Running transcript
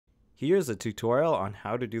Here's a tutorial on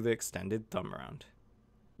how to do the extended thumb around.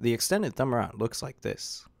 The extended thumb around looks like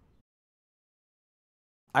this.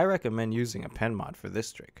 I recommend using a pen mod for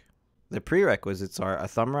this trick. The prerequisites are a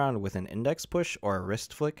thumb around with an index push or a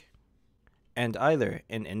wrist flick, and either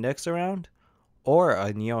an index around or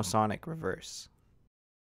a neosonic reverse.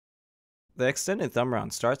 The extended thumb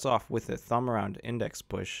around starts off with a thumb around index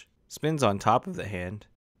push, spins on top of the hand,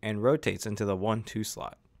 and rotates into the 1-2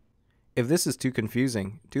 slot. If this is too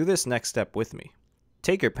confusing, do this next step with me.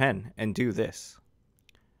 Take your pen and do this.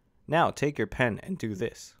 Now take your pen and do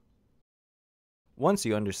this. Once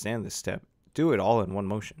you understand this step, do it all in one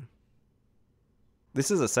motion.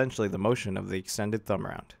 This is essentially the motion of the extended thumb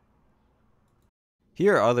around.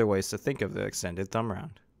 Here are other ways to think of the extended thumb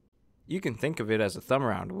around. You can think of it as a thumb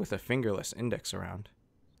around with a fingerless index around.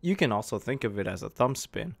 You can also think of it as a thumb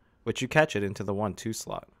spin, which you catch it into the 1-2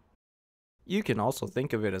 slot. You can also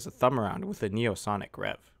think of it as a thumb around with a neosonic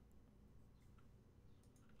rev.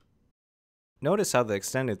 Notice how the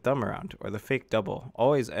extended thumb around, or the fake double,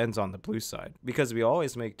 always ends on the blue side, because we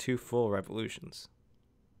always make 2 full revolutions.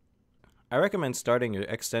 I recommend starting your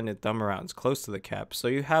extended thumb arounds close to the cap so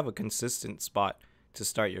you have a consistent spot to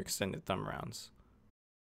start your extended thumb arounds.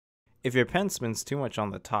 If your pen spins too much on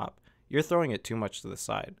the top, you're throwing it too much to the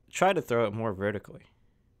side. Try to throw it more vertically.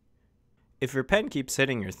 If your pen keeps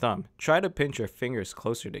hitting your thumb, try to pinch your fingers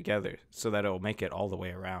closer together so that it will make it all the way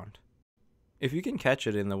around. If you can catch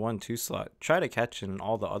it in the 1-2 slot, try to catch it in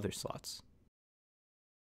all the other slots.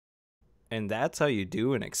 And that's how you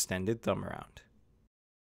do an extended thumb around.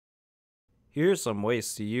 Here are some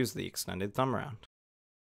ways to use the extended thumb around.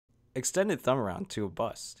 Extended thumb around to a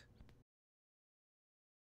bust.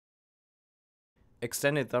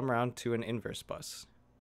 Extended thumb around to an inverse bust.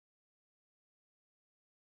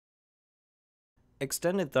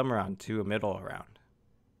 Extended thumb around to a middle around.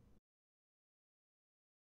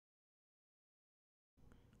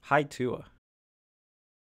 High Tua.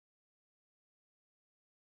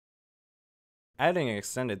 Adding an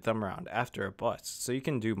extended thumb around after a bust so you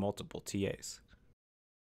can do multiple TAs.